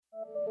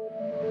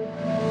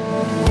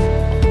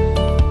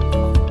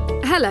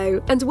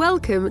Hello and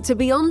welcome to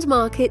Beyond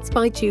Markets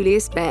by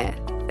Julius Baer,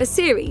 a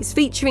series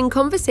featuring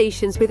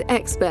conversations with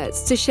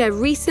experts to share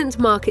recent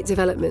market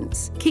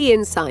developments, key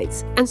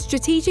insights, and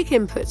strategic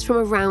inputs from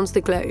around the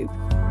globe.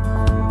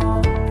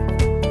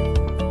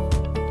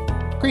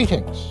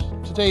 Greetings.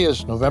 Today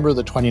is November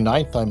the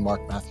 29th. I'm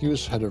Mark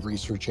Matthews, Head of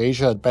Research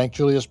Asia at Bank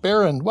Julius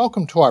Baer, and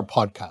welcome to our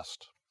podcast.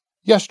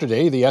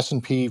 Yesterday, the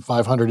S&P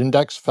 500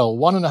 index fell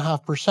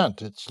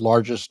 1.5%, its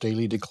largest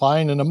daily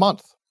decline in a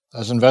month,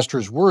 as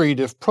investors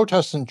worried if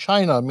protests in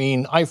China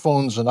mean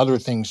iPhones and other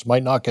things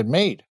might not get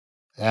made.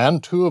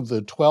 And 2 of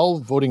the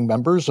 12 voting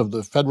members of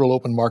the Federal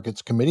Open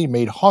Markets Committee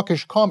made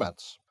hawkish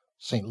comments.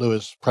 St.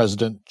 Louis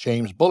President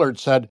James Bullard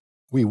said,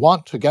 "We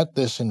want to get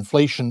this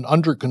inflation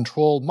under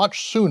control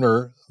much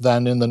sooner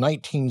than in the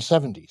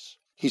 1970s.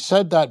 He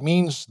said that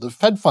means the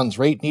Fed funds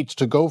rate needs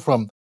to go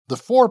from the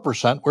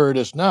 4% where it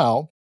is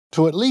now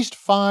to at least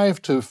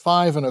 5 to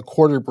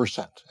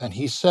 5.25%. And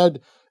he said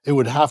it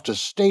would have to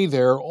stay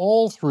there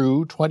all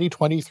through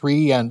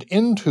 2023 and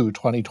into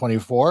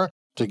 2024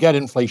 to get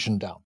inflation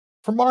down.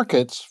 For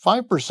markets,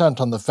 5%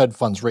 on the Fed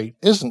funds rate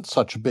isn't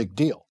such a big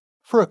deal.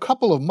 For a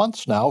couple of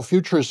months now,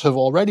 futures have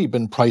already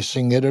been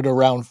pricing it at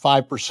around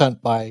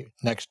 5% by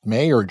next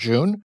May or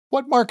June.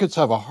 What markets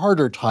have a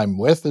harder time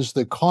with is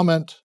the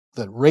comment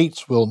that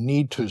rates will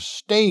need to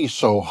stay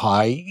so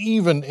high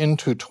even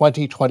into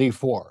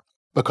 2024,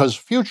 because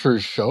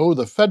futures show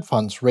the Fed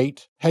funds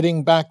rate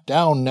heading back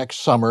down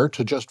next summer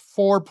to just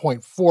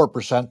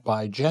 4.4%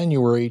 by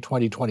January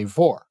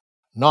 2024,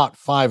 not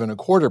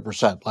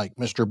 5.25% like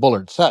Mr.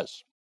 Bullard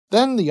says.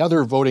 Then the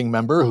other voting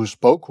member who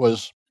spoke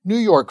was New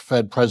York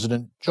Fed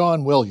President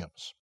John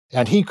Williams,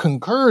 and he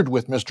concurred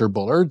with Mr.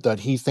 Bullard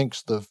that he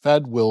thinks the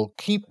Fed will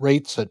keep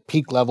rates at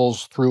peak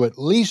levels through at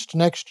least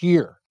next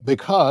year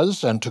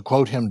because, and to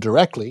quote him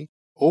directly,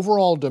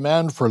 overall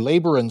demand for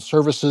labor and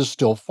services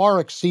still far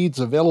exceeds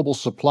available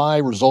supply,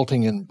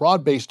 resulting in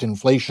broad-based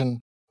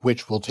inflation,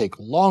 which will take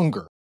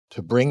longer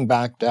to bring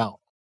back down.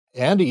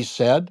 And he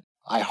said,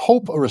 "I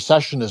hope a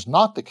recession is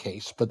not the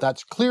case, but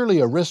that's clearly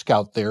a risk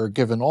out there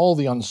given all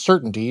the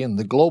uncertainty in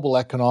the global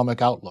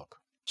economic outlook."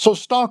 So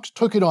stocks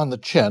took it on the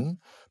chin,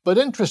 but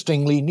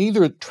interestingly,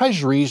 neither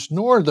Treasuries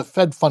nor the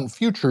Fed fund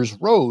futures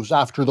rose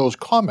after those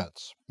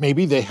comments.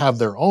 Maybe they have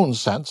their own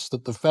sense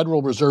that the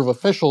Federal Reserve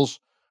officials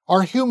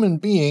are human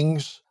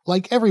beings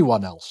like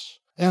everyone else,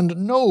 and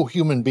no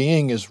human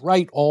being is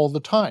right all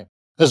the time.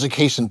 As a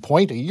case in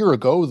point, a year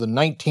ago, the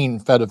 19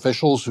 Fed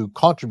officials who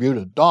contribute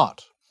a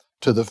dot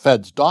to the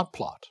Fed's dot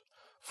plot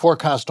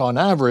forecast on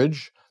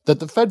average that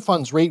the Fed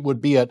funds rate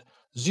would be at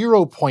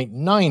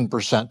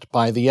 0.9%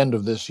 by the end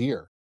of this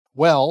year.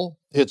 Well,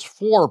 it's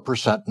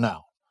 4%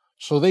 now,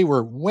 so they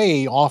were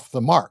way off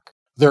the mark.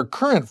 Their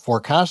current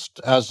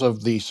forecast, as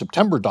of the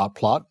September dot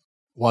plot,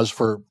 was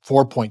for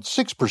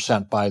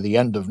 4.6% by the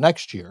end of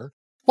next year.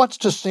 What's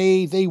to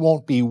say they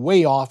won't be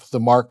way off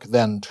the mark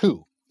then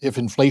too, if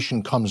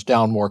inflation comes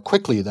down more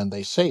quickly than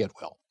they say it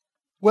will?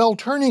 Well,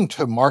 turning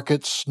to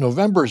markets,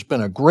 November's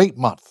been a great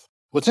month.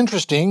 What's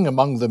interesting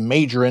among the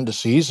major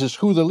indices is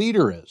who the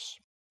leader is.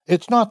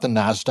 It's not the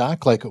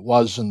NASDAQ like it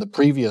was in the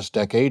previous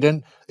decade,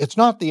 and it's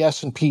not the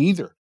S&P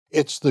either.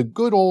 It's the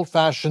good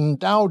old-fashioned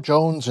Dow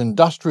Jones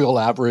Industrial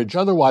Average,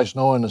 otherwise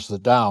known as the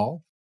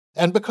Dow.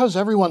 And because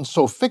everyone's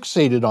so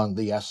fixated on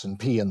the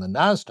S&P and the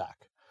NASDAQ,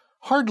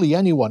 hardly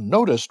anyone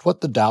noticed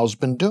what the Dow's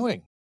been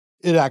doing.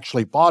 It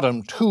actually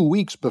bottomed 2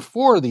 weeks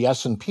before the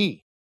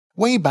S&P,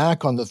 way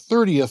back on the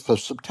 30th of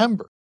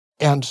September.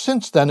 And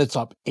since then, it's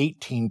up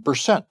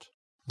 18%.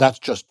 That's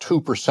just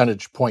 2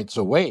 percentage points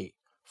away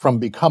from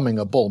becoming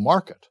a bull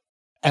market.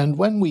 And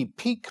when we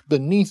peek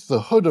beneath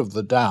the hood of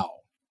the Dow,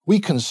 we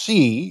can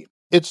see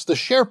it's the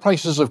share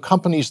prices of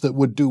companies that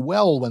would do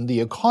well when the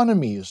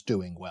economy is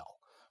doing well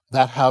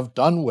that have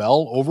done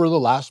well over the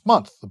last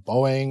month, the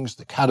Boeings,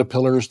 the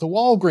Caterpillars, the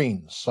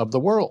Walgreens of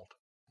the world.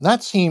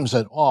 That seems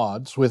at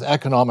odds with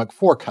economic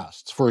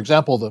forecasts. For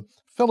example, the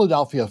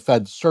Philadelphia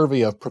Fed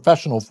Survey of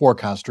Professional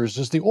Forecasters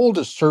is the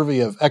oldest survey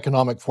of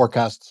economic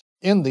forecasts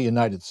in the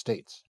United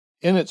States.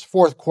 In its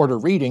fourth quarter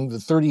reading, the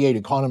 38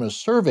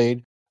 economists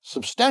surveyed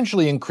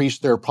substantially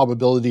increased their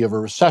probability of a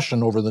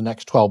recession over the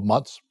next 12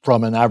 months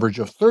from an average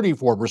of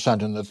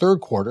 34% in the third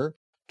quarter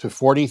to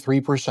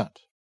 43%.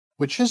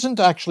 Which isn't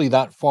actually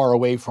that far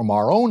away from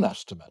our own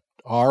estimate.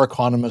 Our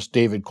economist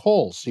David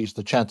Cole sees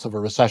the chance of a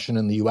recession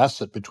in the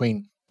U.S. at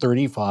between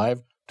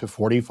 35 to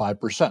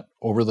 45%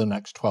 over the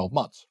next 12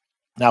 months.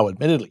 Now,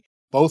 admittedly,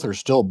 both are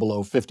still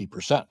below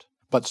 50%,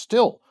 but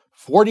still,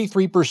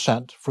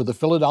 43% for the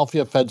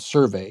Philadelphia Fed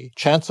survey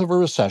chance of a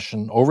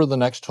recession over the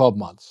next 12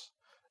 months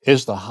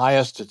is the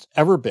highest it's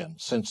ever been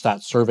since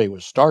that survey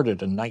was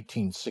started in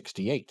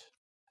 1968.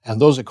 And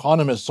those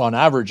economists on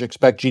average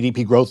expect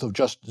GDP growth of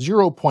just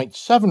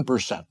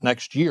 0.7%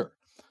 next year.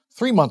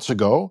 3 months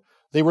ago,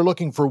 they were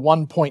looking for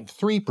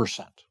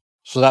 1.3%.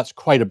 So that's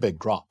quite a big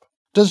drop.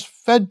 Does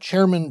Fed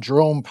Chairman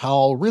Jerome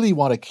Powell really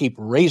want to keep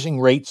raising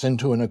rates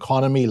into an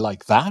economy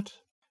like that?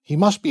 He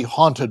must be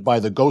haunted by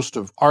the ghost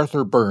of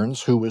Arthur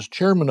Burns, who was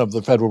chairman of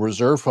the Federal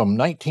Reserve from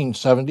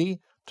 1970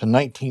 to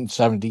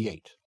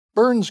 1978.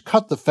 Burns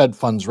cut the Fed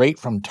funds rate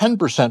from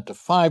 10% to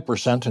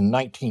 5% in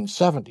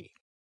 1970,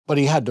 but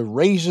he had to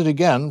raise it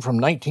again from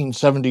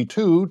 1972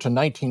 to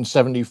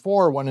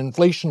 1974 when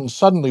inflation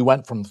suddenly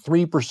went from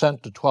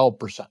 3% to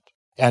 12%.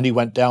 And he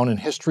went down in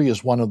history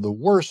as one of the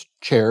worst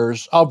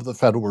chairs of the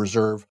Federal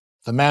Reserve,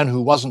 the man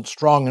who wasn't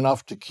strong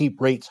enough to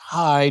keep rates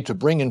high to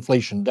bring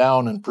inflation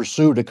down and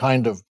pursued a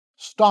kind of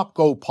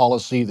stop-go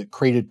policy that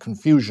created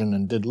confusion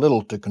and did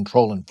little to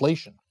control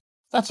inflation.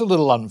 That's a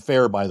little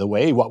unfair, by the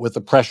way, what with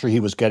the pressure he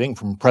was getting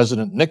from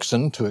President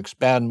Nixon to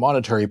expand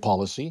monetary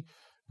policy,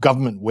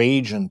 government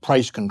wage and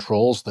price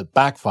controls that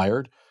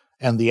backfired,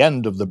 and the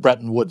end of the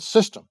Bretton Woods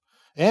system,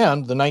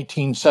 and the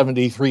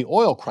 1973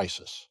 oil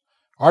crisis.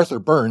 Arthur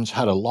Burns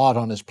had a lot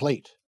on his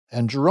plate.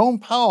 And Jerome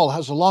Powell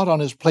has a lot on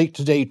his plate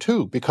today,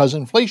 too, because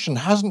inflation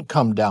hasn't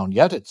come down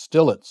yet. It's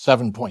still at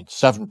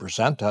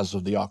 7.7% as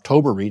of the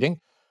October reading.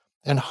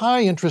 And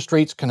high interest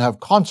rates can have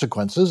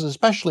consequences,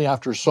 especially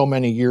after so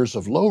many years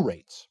of low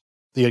rates.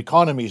 The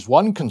economy's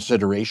one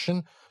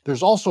consideration.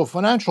 There's also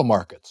financial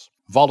markets.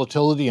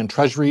 Volatility in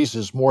treasuries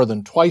is more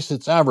than twice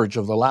its average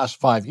of the last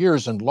 5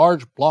 years, and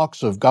large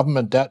blocks of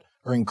government debt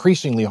are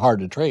increasingly hard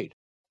to trade.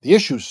 The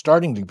issue's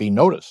starting to be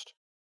noticed.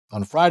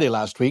 On Friday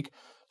last week,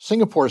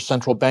 Singapore's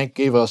central bank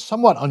gave a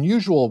somewhat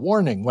unusual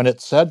warning when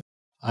it said,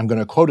 I'm going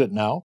to quote it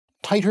now,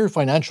 tighter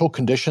financial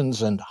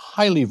conditions and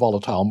highly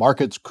volatile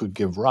markets could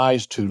give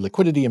rise to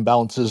liquidity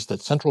imbalances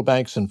that central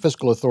banks and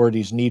fiscal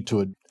authorities need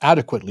to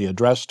adequately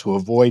address to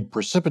avoid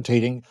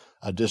precipitating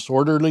a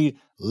disorderly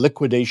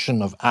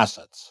liquidation of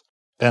assets.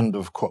 End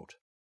of quote.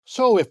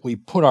 So if we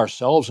put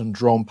ourselves in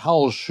Jerome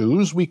Powell's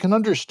shoes, we can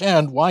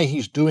understand why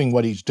he's doing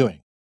what he's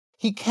doing.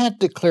 He can't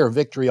declare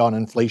victory on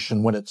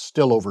inflation when it's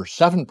still over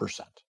 7%.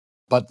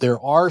 But there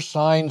are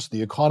signs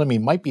the economy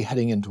might be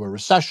heading into a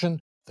recession.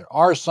 There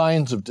are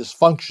signs of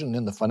dysfunction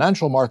in the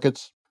financial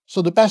markets.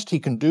 So the best he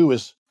can do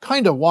is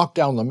kind of walk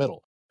down the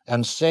middle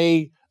and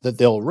say that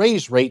they'll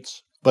raise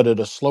rates, but at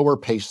a slower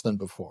pace than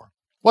before.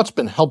 What's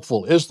been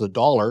helpful is the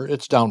dollar.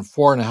 It's down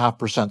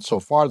 4.5% so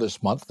far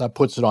this month. That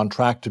puts it on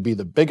track to be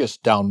the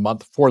biggest down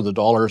month for the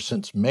dollar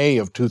since May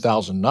of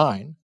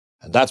 2009.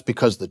 And that's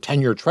because the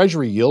 10-year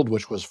Treasury yield,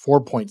 which was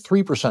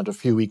 4.3% a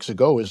few weeks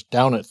ago, is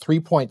down at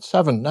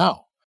 3.7%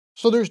 now.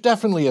 So there's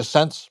definitely a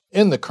sense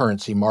in the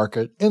currency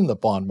market, in the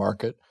bond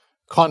market,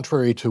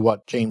 contrary to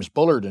what James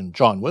Bullard and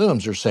John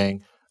Williams are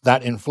saying,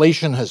 that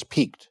inflation has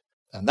peaked.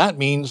 And that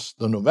means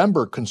the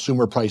November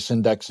Consumer Price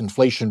Index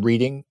inflation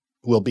reading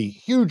will be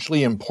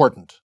hugely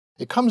important.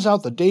 It comes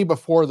out the day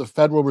before the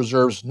Federal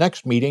Reserve's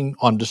next meeting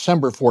on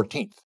December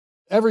 14th.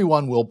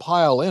 Everyone will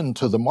pile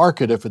into the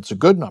market if it's a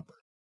good number.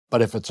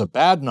 But if it's a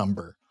bad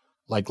number,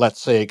 like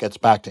let's say it gets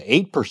back to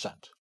 8%,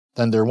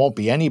 then there won't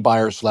be any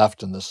buyers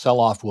left and the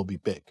sell-off will be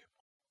big.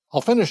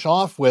 I'll finish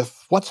off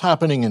with what's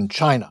happening in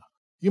China.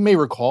 You may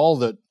recall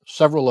that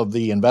several of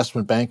the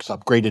investment banks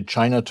upgraded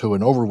China to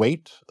an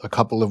overweight a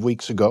couple of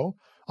weeks ago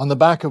on the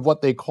back of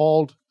what they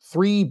called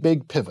 3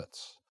 big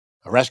pivots: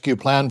 a rescue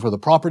plan for the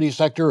property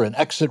sector, an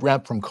exit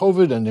ramp from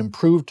COVID, and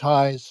improved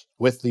ties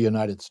with the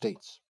United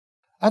States.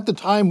 At the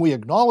time, we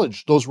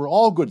acknowledged those were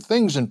all good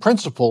things in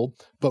principle,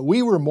 but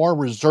we were more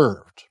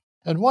reserved.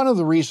 And one of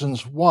the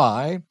reasons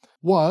why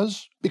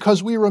was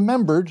because we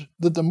remembered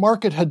that the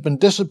market had been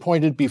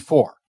disappointed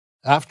before,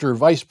 after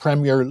Vice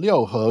Premier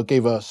Liu He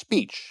gave a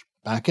speech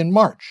back in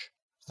March.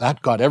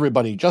 That got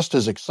everybody just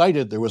as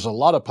excited. There was a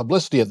lot of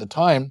publicity at the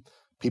time.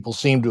 People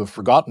seem to have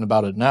forgotten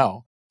about it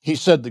now. He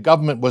said the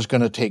government was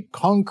going to take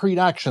concrete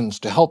actions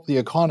to help the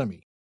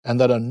economy, and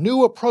that a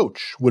new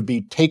approach would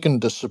be taken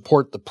to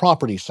support the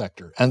property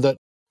sector, and that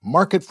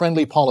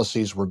market-friendly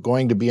policies were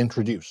going to be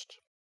introduced.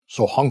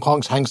 So Hong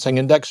Kong's Hang Seng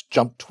Index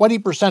jumped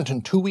 20%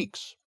 in 2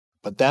 weeks.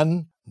 But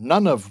then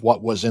none of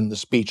what was in the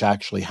speech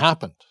actually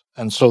happened,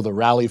 and so the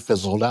rally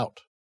fizzled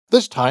out.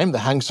 This time, the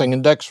Hang Seng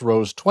Index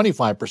rose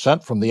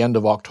 25% from the end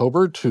of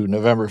October to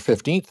November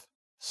 15th.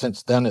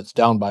 Since then, it's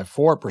down by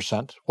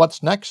 4%.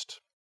 What's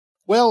next?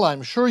 Well,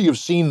 I'm sure you've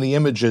seen the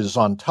images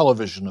on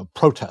television of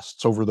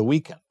protests over the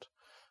weekend.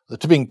 The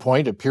tipping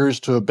point appears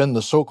to have been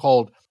the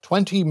so-called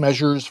 20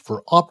 Measures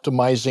for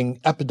Optimizing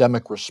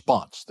Epidemic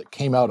Response that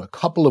came out a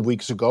couple of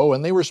weeks ago,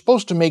 and they were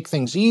supposed to make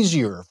things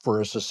easier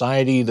for a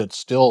society that's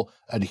still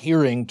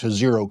adhering to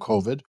zero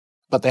COVID,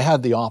 but they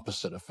had the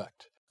opposite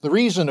effect. The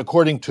reason,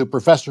 according to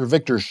Professor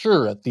Victor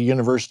Schur at the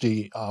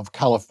University of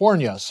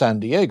California, San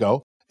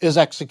Diego, is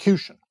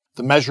execution.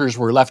 The measures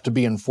were left to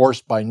be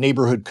enforced by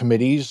neighborhood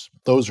committees.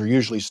 Those are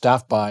usually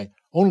staffed by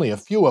only a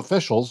few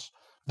officials.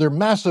 They're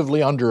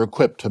massively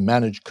under-equipped to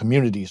manage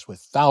communities with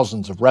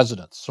thousands of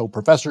residents. So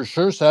Professor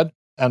Schur said,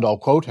 and I'll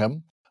quote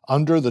him,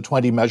 under the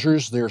 20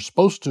 measures, they're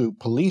supposed to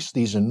police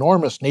these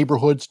enormous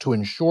neighborhoods to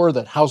ensure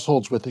that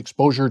households with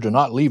exposure do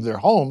not leave their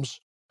homes.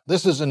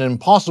 This is an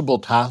impossible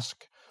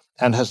task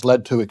and has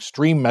led to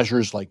extreme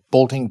measures like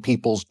bolting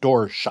people's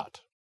doors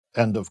shut.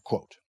 End of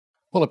quote.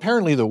 Well,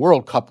 apparently the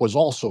World Cup was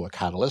also a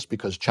catalyst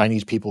because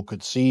Chinese people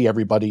could see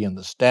everybody in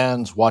the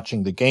stands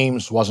watching the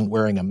games wasn't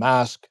wearing a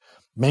mask,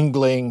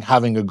 mingling,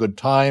 having a good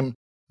time.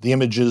 The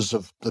images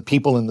of the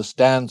people in the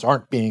stands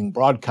aren't being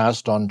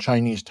broadcast on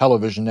Chinese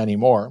television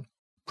anymore.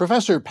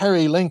 Professor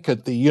Perry Link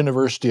at the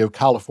University of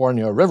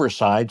California,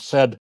 Riverside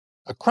said,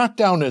 "A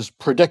crackdown is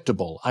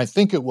predictable. I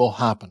think it will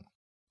happen.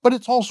 But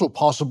it's also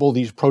possible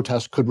these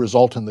protests could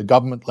result in the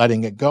government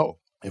letting it go.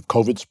 If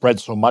COVID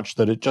spreads so much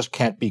that it just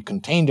can't be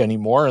contained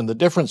anymore, and the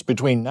difference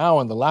between now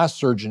and the last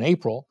surge in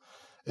April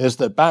is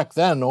that back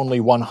then only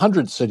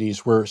 100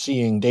 cities were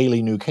seeing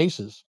daily new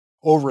cases.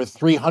 Over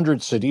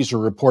 300 cities are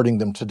reporting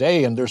them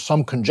today, and there's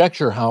some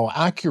conjecture how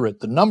accurate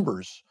the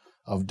numbers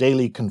of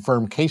daily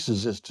confirmed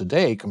cases is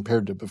today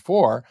compared to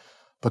before,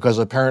 because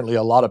apparently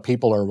a lot of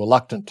people are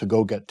reluctant to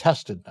go get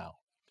tested now.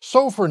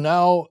 So for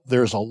now,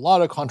 there's a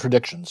lot of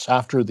contradictions.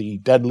 After the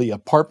deadly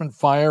apartment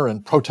fire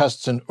and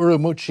protests in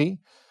Urumqi,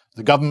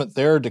 the government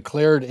there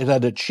declared it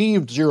had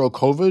achieved zero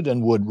COVID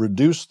and would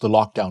reduce the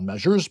lockdown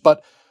measures,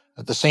 but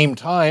at the same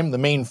time, the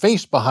main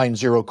face behind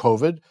zero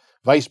COVID,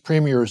 Vice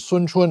Premier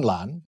Sun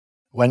Chunlan,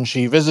 when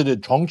she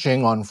visited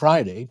Chongqing on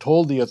Friday,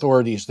 told the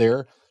authorities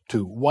there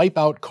to wipe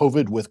out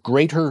COVID with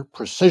greater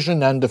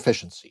precision and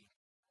efficiency.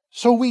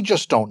 So we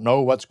just don't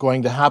know what's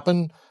going to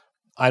happen.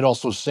 I'd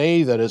also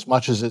say that as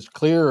much as it's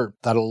clear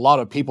that a lot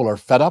of people are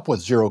fed up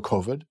with zero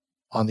COVID,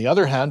 on the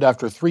other hand,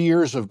 after 3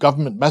 years of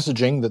government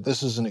messaging that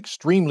this is an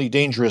extremely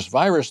dangerous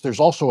virus, there's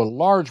also a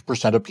large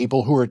percent of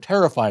people who are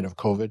terrified of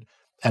COVID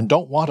and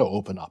don't want to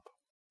open up.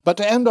 But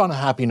to end on a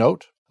happy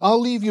note, I'll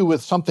leave you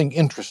with something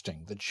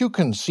interesting that you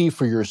can see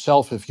for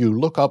yourself if you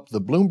look up the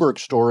Bloomberg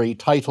story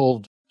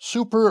titled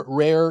 "Super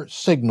Rare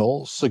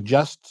Signal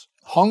Suggests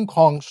Hong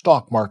Kong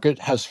Stock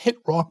Market Has Hit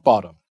Rock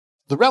Bottom."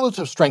 The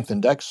Relative Strength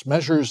Index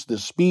measures the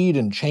speed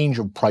and change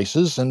of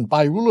prices, and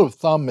by rule of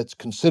thumb, it's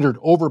considered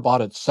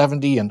overbought at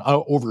 70 and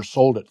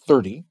oversold at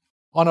 30.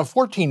 On a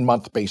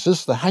 14-month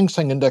basis, the Hang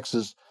Seng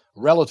Index's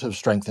Relative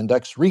Strength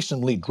Index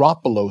recently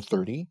dropped below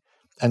 30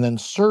 and then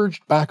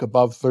surged back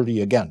above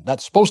 30 again.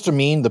 That's supposed to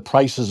mean the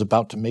price is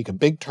about to make a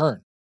big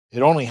turn.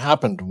 It only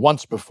happened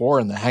once before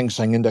in the Hang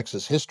Seng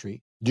Index's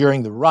history,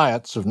 during the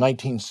riots of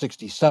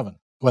 1967,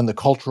 when the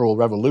Cultural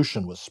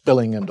Revolution was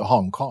spilling into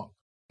Hong Kong.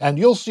 And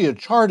you'll see a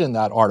chart in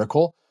that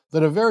article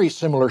that a very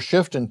similar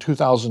shift in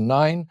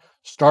 2009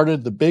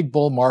 started the big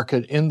bull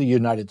market in the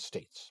United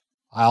States.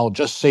 I'll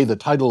just say the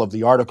title of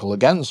the article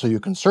again so you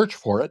can search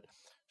for it.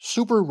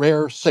 Super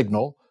Rare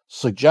Signal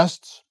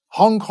Suggests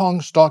Hong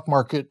Kong Stock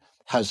Market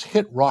Has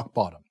Hit Rock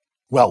Bottom.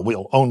 Well,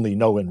 we'll only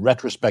know in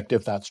retrospect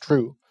if that's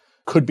true.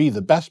 Could be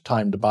the best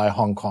time to buy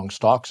Hong Kong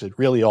stocks. It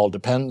really all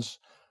depends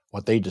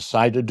what they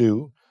decide to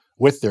do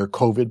with their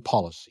COVID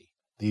policy.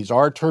 These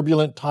are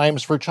turbulent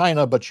times for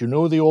China, but you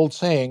know the old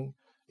saying,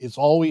 it's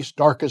always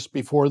darkest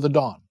before the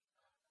dawn.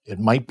 It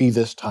might be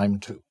this time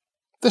too.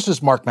 This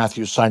is Mark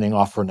Matthews signing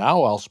off for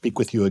now. I'll speak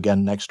with you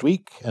again next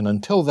week, and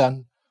until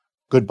then,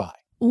 goodbye.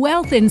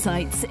 Wealth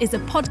Insights is a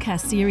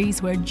podcast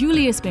series where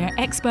Julius Baer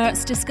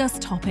experts discuss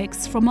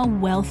topics from a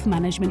wealth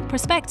management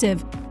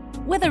perspective.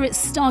 Whether it's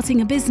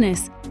starting a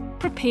business,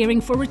 preparing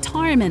for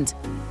retirement,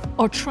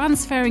 or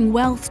transferring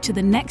wealth to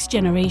the next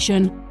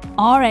generation,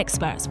 our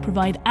experts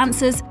provide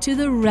answers to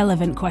the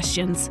relevant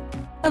questions.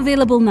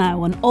 Available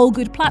now on all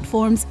good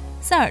platforms.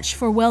 Search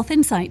for Wealth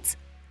Insights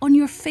on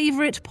your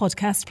favourite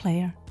podcast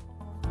player.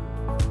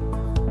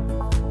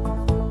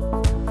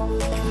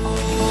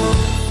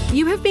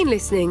 You have been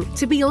listening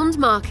to Beyond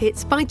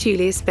Markets by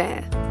Julius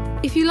Baer.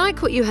 If you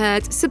like what you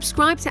heard,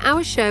 subscribe to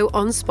our show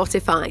on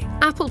Spotify,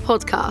 Apple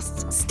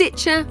Podcasts,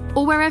 Stitcher,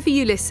 or wherever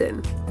you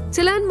listen.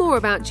 To learn more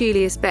about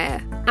Julius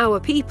Baer, our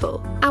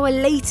people, our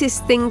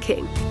latest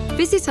thinking,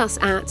 visit us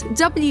at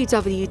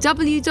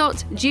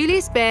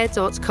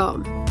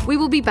www.juliusbaer.com. We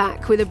will be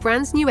back with a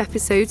brand new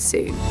episode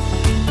soon.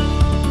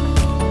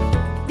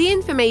 The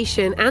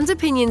information and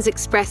opinions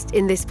expressed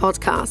in this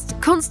podcast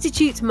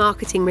constitute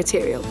marketing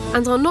material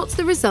and are not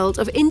the result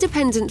of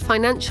independent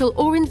financial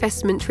or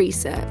investment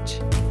research.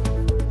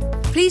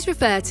 Please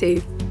refer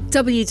to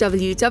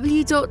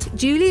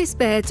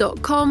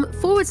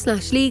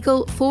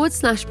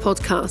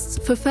www.juliusbaer.com/legal/podcasts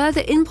for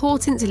further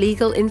important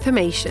legal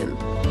information.